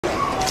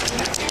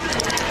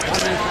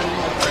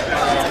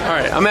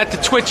right, I'm at the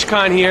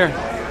TwitchCon here.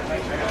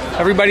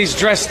 Everybody's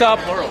dressed up.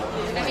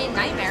 I mean,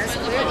 nightmares,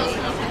 clearly.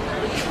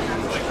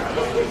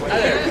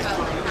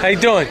 How you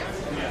doing?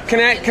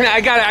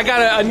 I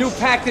got a new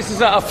pack. This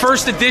is a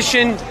first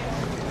edition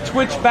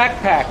Twitch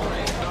backpack.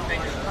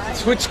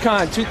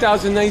 TwitchCon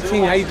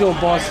 2019. How you doing,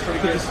 boss?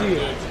 Good to see you.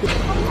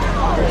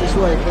 Just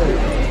right there.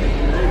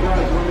 Hey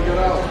guys, want to get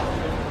out?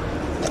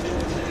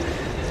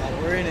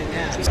 We're in it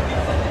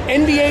now.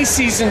 NBA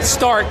season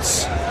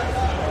starts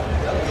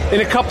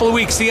in a couple of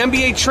weeks. The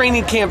NBA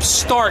training camp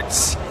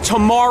starts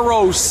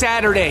tomorrow,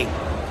 Saturday.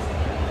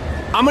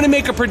 I'm going to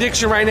make a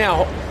prediction right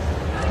now.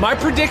 My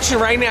prediction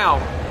right now,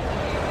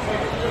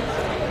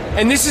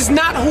 and this is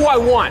not who I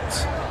want.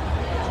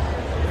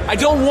 I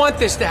don't want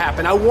this to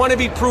happen. I want to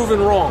be proven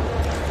wrong.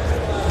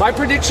 My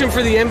prediction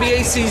for the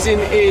NBA season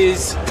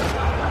is,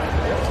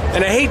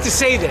 and I hate to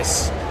say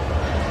this,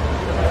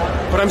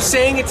 but I'm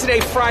saying it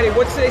today, Friday.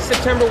 What's today,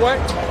 September what?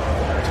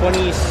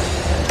 20th.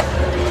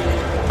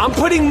 I'm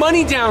putting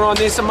money down on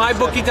this on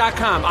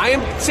mybookie.com. I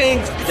am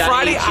saying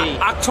Friday,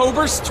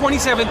 October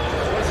 27th,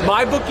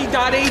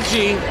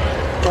 mybookie.ag.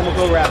 Promo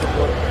code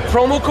Rapaport.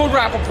 Promo code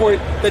Rapaport,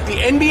 that the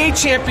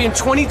NBA champion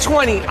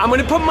 2020, I'm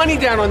going to put money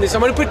down on this. I'm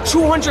going to put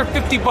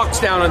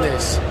 $250 down on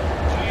this.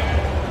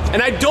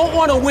 And I don't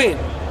want to win.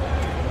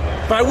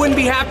 But I wouldn't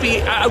be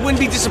happy, I wouldn't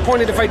be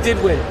disappointed if I did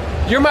win.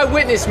 You're my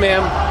witness,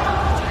 ma'am.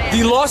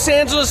 The Los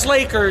Angeles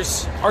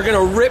Lakers are going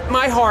to rip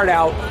my heart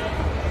out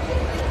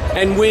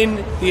and win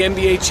the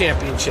NBA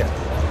championship.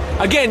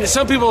 Again,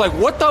 some people are like,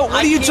 what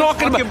are you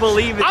talking about?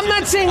 Believe it. I'm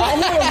not saying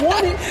I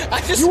want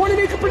it. You want to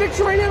make a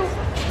prediction right now?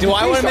 Do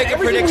I want to make a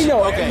prediction?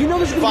 Okay. You know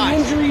there's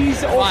going to be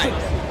injuries.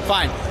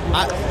 Fine.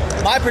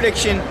 My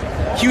prediction,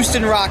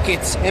 Houston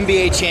Rockets,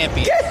 NBA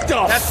champion. Get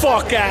the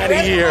fuck out of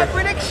here. That's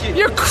my prediction.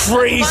 You're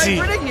crazy.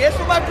 That's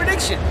for my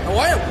prediction.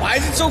 Why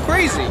is it so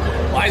crazy?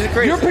 Why is it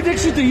crazy? Your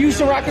prediction to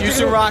Houston Rockets?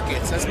 Houston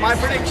Rockets. That's my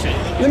prediction.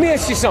 Let me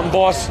ask you something,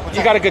 boss.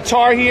 You got a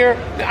guitar here.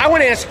 I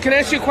want to ask, can I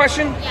ask you a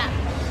question?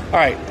 Yeah. All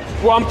right.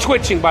 Well, I'm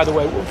twitching, by the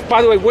way.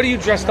 By the way, what are you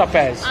dressed up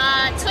as?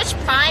 Twitch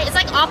Prime. It's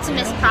like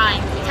Optimus Prime.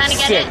 You kind of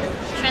get Sick.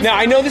 it. Now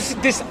I know this.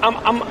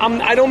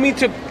 I don't mean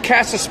to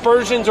cast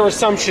aspersions or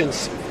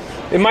assumptions.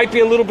 It might be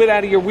a little bit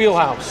out of your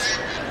wheelhouse.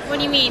 What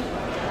do you mean?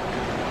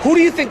 Who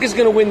do you think is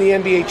going to win the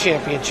NBA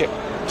championship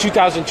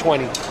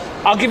 2020?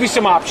 I'll give you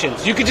some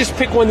options. You could just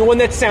pick one, the one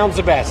that sounds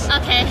the best.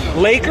 Okay.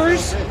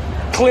 Lakers,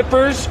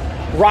 Clippers,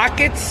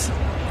 Rockets,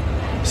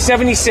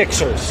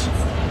 76ers.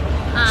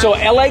 So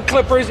LA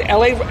Clippers,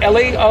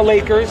 LA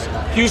Lakers,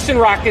 Houston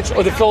Rockets,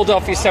 or the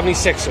Philadelphia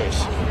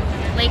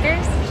 76ers.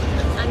 Lakers?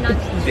 I'm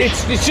not.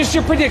 It's just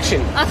your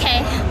prediction.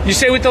 Okay. You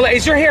say with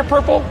is your hair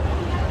purple?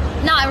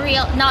 Not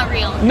real.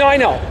 No, I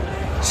know.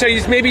 So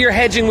maybe you're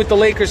hedging with the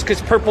Lakers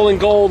because purple and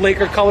gold,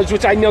 Laker colors,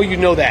 which I know you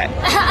know that.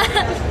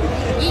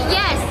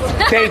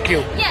 Yes. Thank you.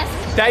 Yes.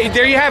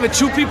 There you have it.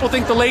 Two people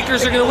think the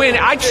Lakers are going to win.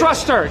 I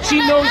trust her. She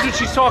knows what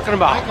she's talking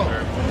about.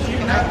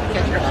 Can I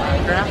get your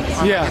autograph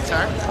on my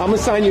guitar? I'm going to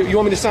sign you. You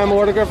want me to sign my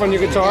autograph on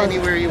your guitar?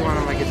 Anywhere you want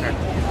on my guitar.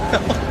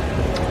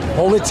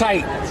 Hold it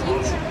tight.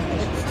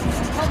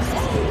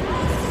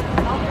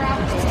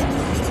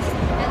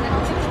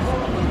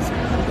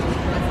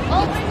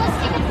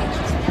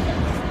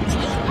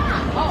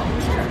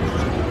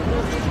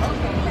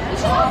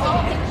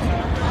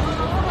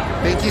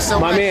 Thank you so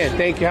much. My man,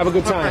 thank you. Have a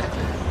good time.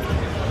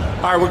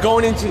 All right, we're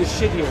going into the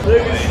shit here.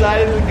 Look at the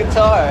side of the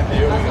guitar.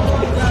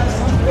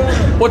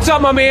 What's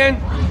up, my man?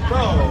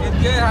 Bro,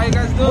 It's good. How you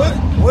guys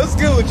doing? what's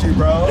good with you,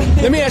 bro?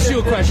 Let me ask you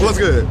a question. What's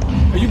good?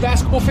 Are you a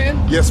basketball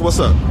fan? Yes, what's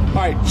up? All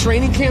right,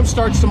 training camp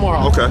starts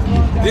tomorrow. Okay.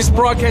 This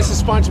broadcast is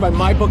sponsored by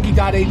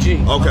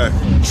mybookie.ag. Okay.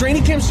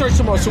 Training camp starts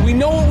tomorrow, so we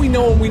know what we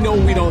know and we know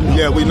what we don't know.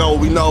 Yeah, we know,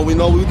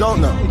 we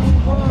don't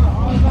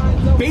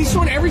know. Based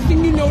on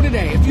everything you know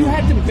today, if you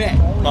had to bet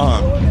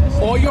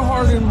all your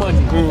hard-earned money,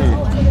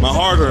 My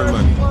hard-earned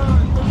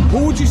money.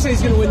 who would you say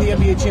is going to win the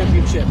NBA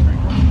championship?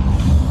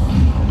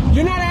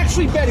 You're not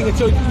actually betting it,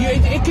 so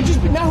it could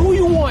just be now who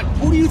you want.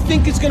 Who do you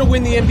think is going to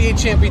win the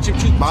NBA championship?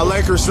 My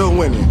Lakers still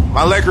winning.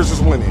 My Lakers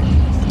is winning.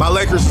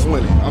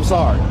 I'm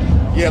sorry.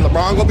 Yeah,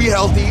 LeBron gonna be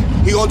healthy.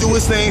 He gonna do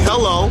his thing.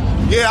 Hello.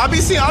 Yeah, I be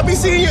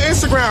seeing your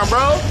Instagram,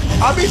 bro.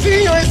 I be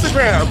seeing your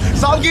Instagram.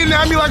 Stop getting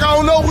at me like I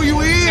don't know who you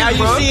is, Now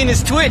bro. you seeing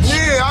his Twitch.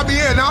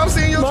 Yeah, now I'm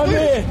seeing your My Twitch.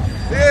 man.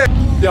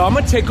 Yeah. Yo, I'm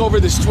gonna take over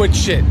this Twitch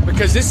shit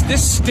because this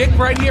stick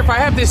right here. If I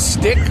have this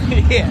stick,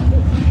 Yeah.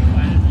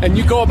 and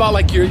you go about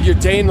like your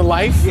day in the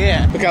life,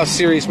 Yeah. Look how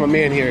serious my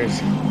man here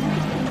is.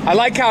 I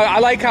like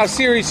how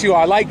serious you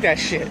are. I like that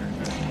shit.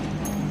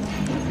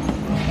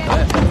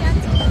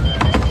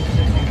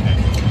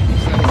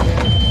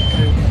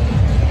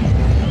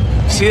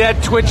 See that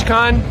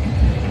TwitchCon?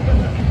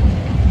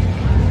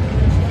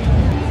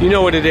 You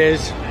know what it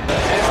is.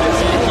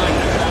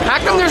 How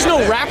come there's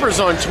no rappers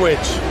on Twitch?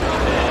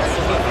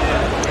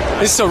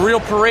 This is a real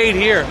parade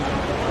here.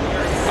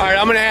 All right,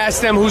 I'm going to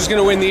ask them who's going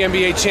to win the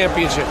NBA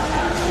championship.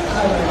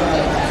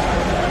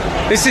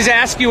 This is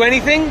Ask You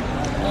Anything?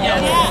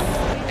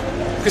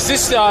 Yeah. Because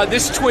this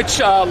Twitch,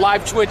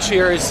 live Twitch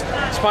here is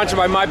sponsored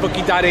by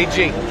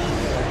mybookie.ag.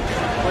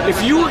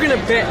 if you were going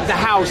to bet the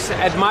house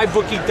at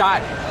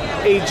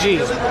mybookie.ag,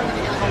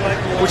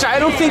 which I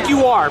don't think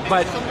you are,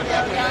 but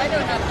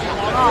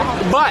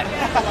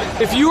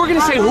if you were going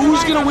to say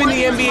who's going to win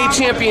the NBA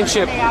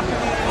championship,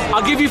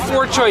 I'll give you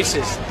 4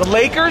 choices. The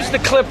Lakers, the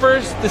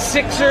Clippers, the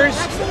Sixers,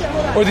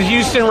 or the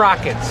Houston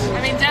Rockets.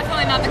 I mean,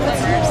 definitely not the Clippers.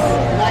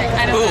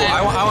 I don't know.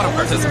 I want to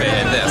participate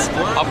in this.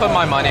 I'll put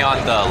my money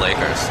on the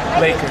Lakers.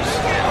 Lakers.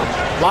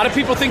 A lot of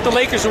people think the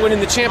Lakers are winning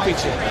the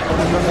championship.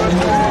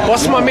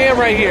 What's my man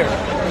right here?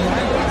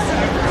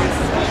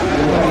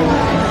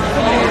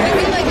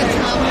 Maybe like a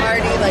Tom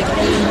Hardy, like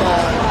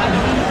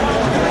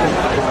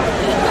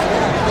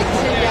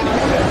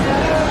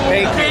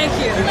Thank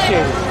you.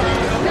 Appreciate it.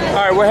 All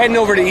right, we're heading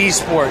over to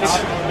esports.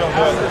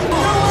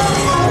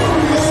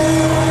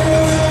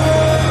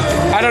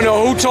 I don't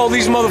know who told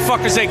these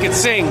motherfuckers they could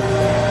sing.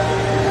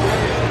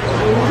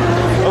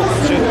 Oh,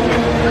 shit.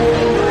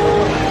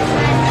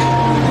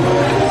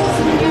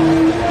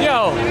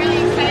 Yo. I'm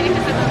really excited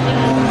because of the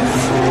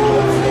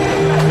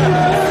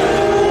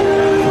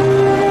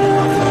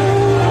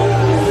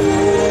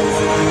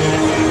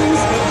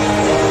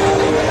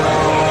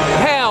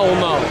Hell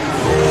no.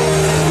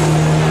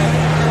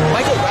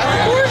 Michael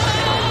Rapaport?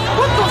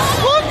 What the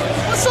fuck?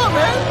 What's up,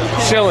 man?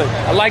 Chilling.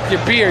 I like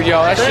your beard,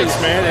 yo. That Thanks,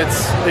 shit, man.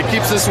 It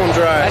keeps this one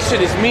dry. that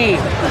shit is mean.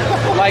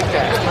 I like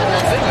that.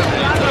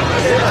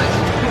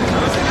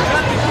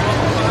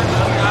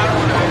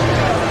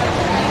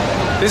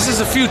 This is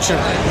the future.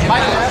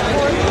 Michael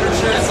Rapaport?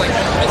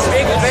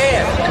 Big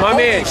fan. My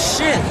man.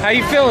 Shit. How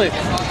you feeling?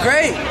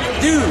 Great.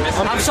 Dude,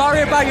 I'm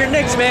sorry about your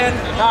Knicks, man.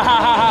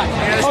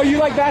 Oh, you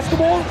like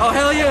basketball? Oh,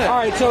 hell yeah. All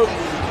right, so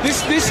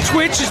this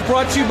Twitch is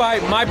brought to you by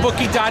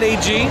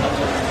mybookie.ag.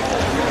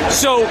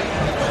 So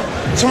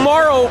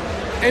tomorrow,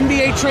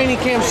 NBA training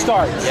camp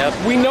starts. Yep.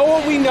 We know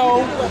what we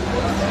know,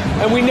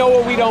 and we know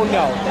what we don't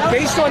know.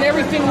 Based on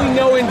everything we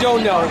know and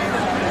don't know,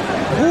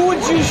 who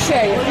would you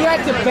say, if you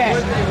had to bet,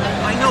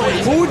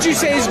 who would you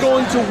say is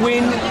going to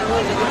win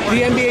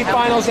the NBA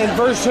Finals and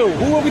versus who?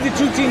 Who will be the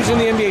 2 teams in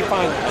the NBA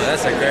Finals?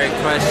 That's a great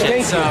question.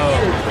 Thank so,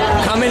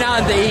 you. coming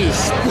out of the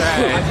East,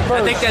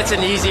 I think that's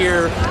an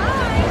easier.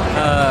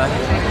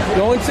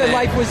 No one said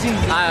life was easy.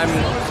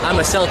 I'm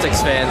a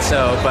Celtics fan,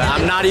 so but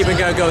I'm not even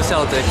gonna go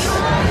Celtics.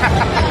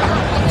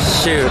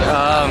 Shoot,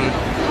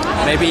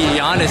 maybe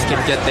Giannis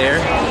could get there.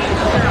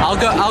 I'll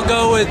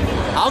go with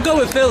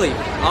Philly.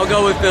 I'll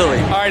go with Philly.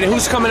 All right, and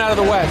who's coming out of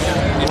the West?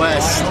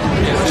 West.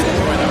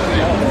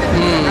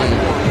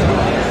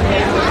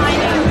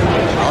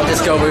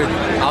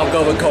 I'll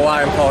go with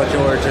Kawhi and Paul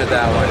George with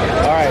that one.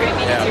 All right.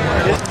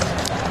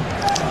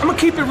 Yeah. I'm gonna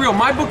keep it real.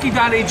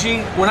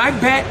 MyBookie.ag, when I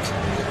bet,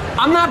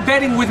 I'm not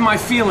betting with my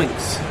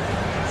feelings.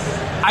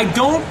 I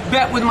don't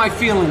bet with my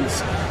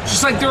feelings.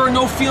 Just like there are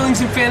no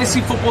feelings in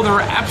fantasy football, there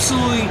are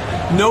absolutely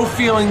no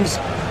feelings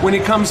when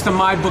it comes to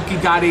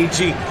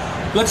MyBookie.ag.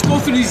 Let's go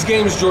through these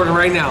games, Jordan,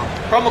 right now.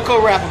 Promo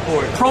code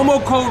Rapaport.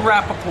 Promo code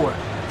Rapaport.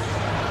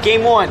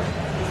 Game 1.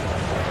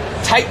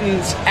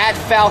 Titans at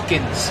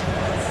Falcons.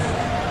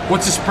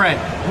 What's the spread?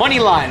 Money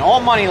line. All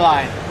money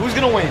line. Who's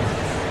going to win?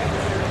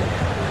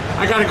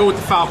 I gotta go with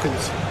the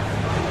Falcons.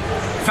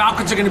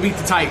 Falcons are gonna beat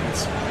the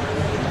Titans.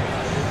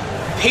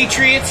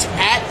 Patriots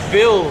at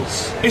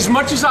Bills. As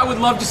much as I would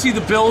love to see the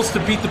Bills to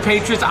beat the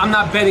Patriots, I'm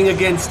not betting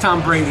against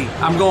Tom Brady.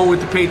 I'm going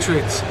with the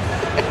Patriots.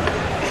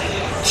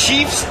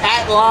 Chiefs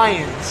at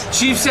Lions.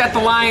 Chiefs at the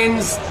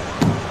Lions.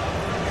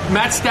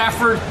 Matt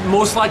Stafford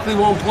most likely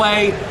won't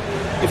play.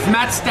 If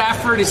Matt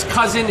Stafford, his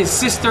cousin, his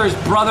sister, his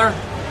brother,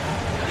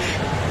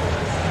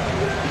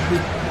 his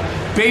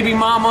baby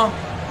mama,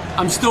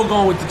 I'm still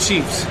going with the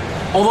Chiefs.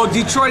 Although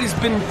Detroit has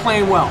been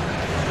playing well.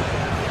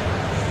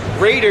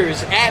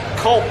 Raiders at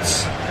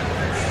Colts.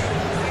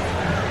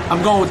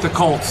 I'm going with the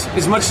Colts.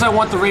 As much as I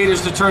want the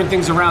Raiders to turn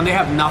things around, they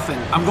have nothing.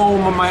 I'm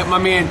going with my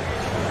man,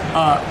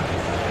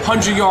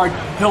 100-yard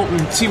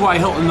Hilton, T.Y.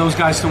 Hilton, those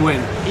guys to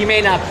win. He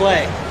may not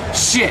play.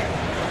 Shit.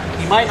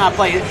 He might not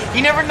play.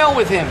 You never know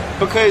with him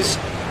because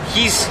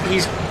he's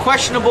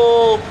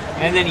questionable,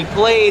 and then he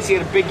plays. He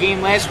had a big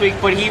game last week,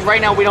 but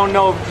right now we don't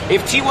know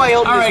if T.Y.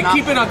 Hilton. All is right, not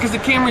keep it up because the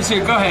camera's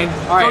here. Go ahead.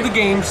 All right. Throw the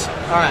games.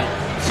 All right.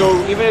 So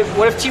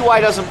what if T.Y.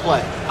 doesn't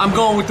play? I'm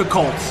going with the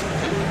Colts.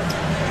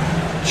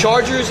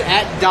 Chargers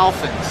at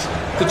Dolphins.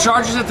 The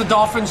Chargers at the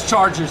Dolphins.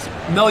 Chargers.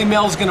 Melly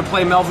Mel's going to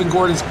play. Melvin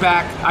Gordon's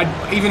back.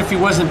 Even if he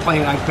wasn't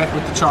playing, I'd bet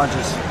with the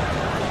Chargers.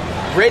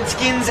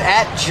 Redskins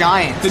at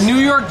Giants. The New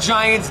York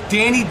Giants.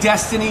 Danny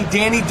Destiny,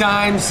 Danny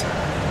Dimes,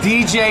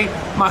 DJ,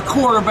 my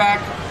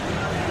quarterback.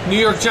 New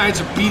York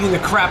Giants are beating the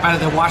crap out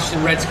of the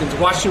Washington Redskins.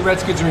 The Washington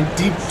Redskins are in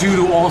deep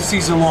doo-doo all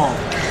season long.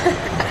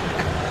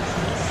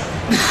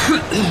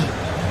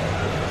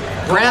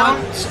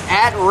 Browns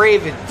at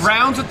Ravens.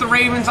 Browns at the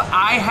Ravens.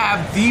 I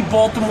have the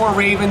Baltimore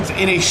Ravens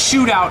in a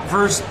shootout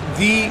versus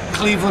the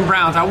Cleveland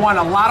Browns. I want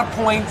a lot of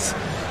points,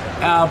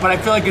 but I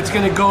feel like it's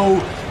going to go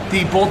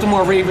the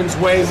Baltimore Ravens'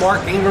 way.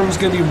 Mark Ingram's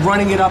going to be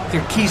running it up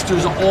their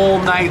keisters all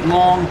night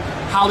long.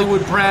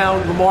 Hollywood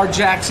Brown, Lamar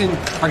Jackson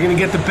are going to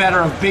get the better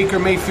of Baker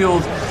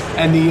Mayfield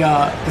and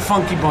the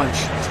Funky Bunch.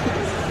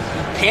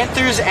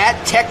 Panthers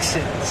at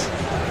Texans.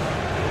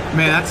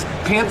 Man, that's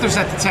Panthers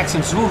at the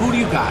Texans. Who do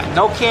you got?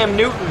 No Cam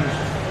Newton.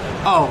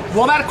 Oh,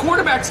 well, that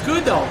quarterback's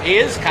good, though. He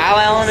is. Kyle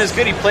Allen is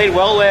good. He played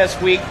well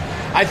last week.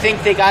 I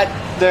think they got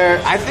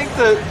their... I think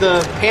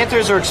the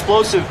Panthers are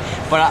explosive,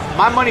 but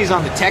my money's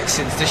on the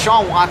Texans.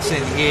 Deshaun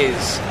Watson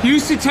is.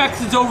 Houston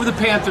Texans over the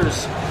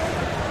Panthers.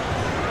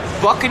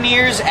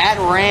 Buccaneers at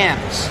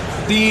Rams.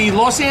 The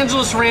Los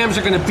Angeles Rams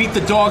are going to beat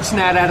the dog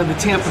snot out of the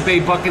Tampa Bay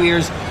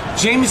Buccaneers.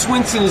 Jameis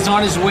Winston is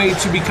on his way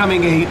to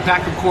becoming a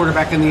backup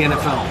quarterback in the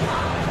NFL.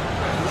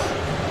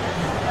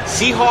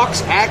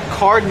 Seahawks at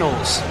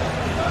Cardinals.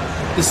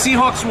 The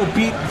Seahawks will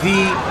beat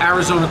the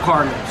Arizona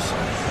Cardinals.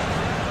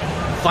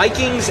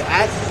 Vikings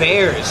at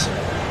Bears.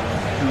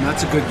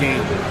 That's a good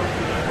game.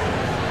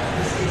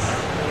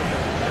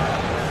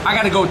 I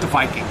got to go with the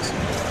Vikings.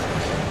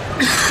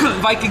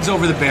 Vikings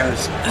over the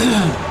Bears.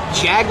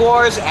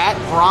 Jaguars at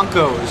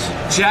Broncos.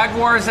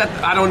 Jaguars at,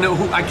 I don't know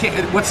who, I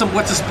can't, what's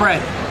the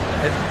spread?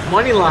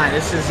 Money line.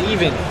 This is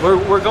even.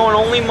 We're going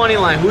only money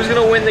line. Who's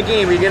going to win the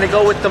game? Are you going to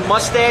go with the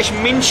mustache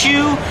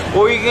Minshew,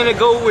 or are you going to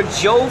go with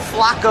Joe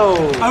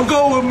Flacco? I'm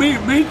going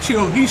with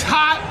Minshew. He's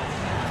hot.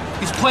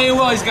 He's playing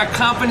well. He's got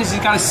confidence.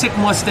 He's got a sick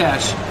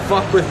mustache.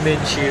 Fuck with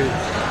Minshew.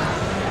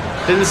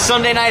 Then the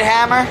Sunday Night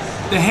Hammer.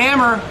 The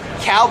Hammer.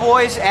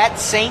 Cowboys at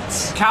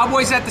Saints.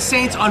 Cowboys at the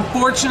Saints.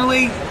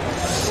 Unfortunately,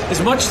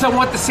 as much as I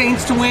want the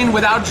Saints to win,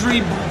 without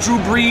Drew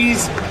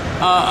Brees,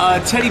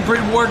 Teddy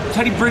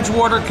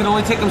Bridgewater can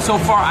only take them so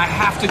far. I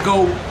have to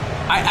go.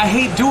 I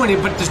hate doing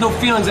it, but there's no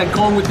feelings like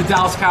going with the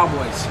Dallas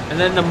Cowboys. And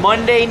then the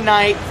Monday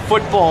Night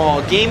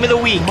Football game of the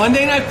week.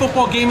 Monday Night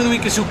Football game of the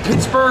week is who?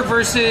 Pittsburgh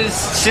versus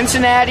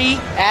Cincinnati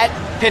at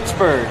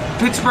Pittsburgh.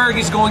 Pittsburgh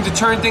is going to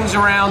turn things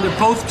around. They're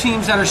both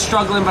teams that are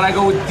struggling, but I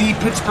go with the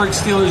Pittsburgh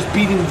Steelers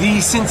beating the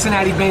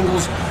Cincinnati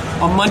Bengals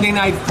on Monday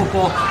Night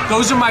Football.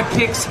 Those are my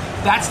picks.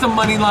 That's the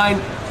money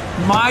line.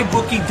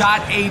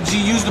 MyBookie.ag.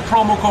 Use the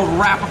promo code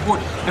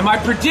Rapaport. And my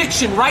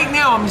prediction right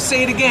now, I'm going to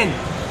say it again,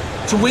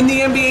 to win the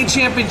NBA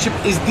championship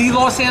is the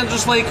Los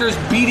Angeles Lakers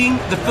beating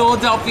the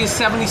Philadelphia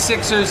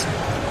 76ers,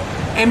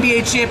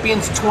 NBA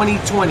champions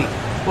 2020.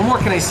 What more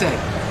can I say?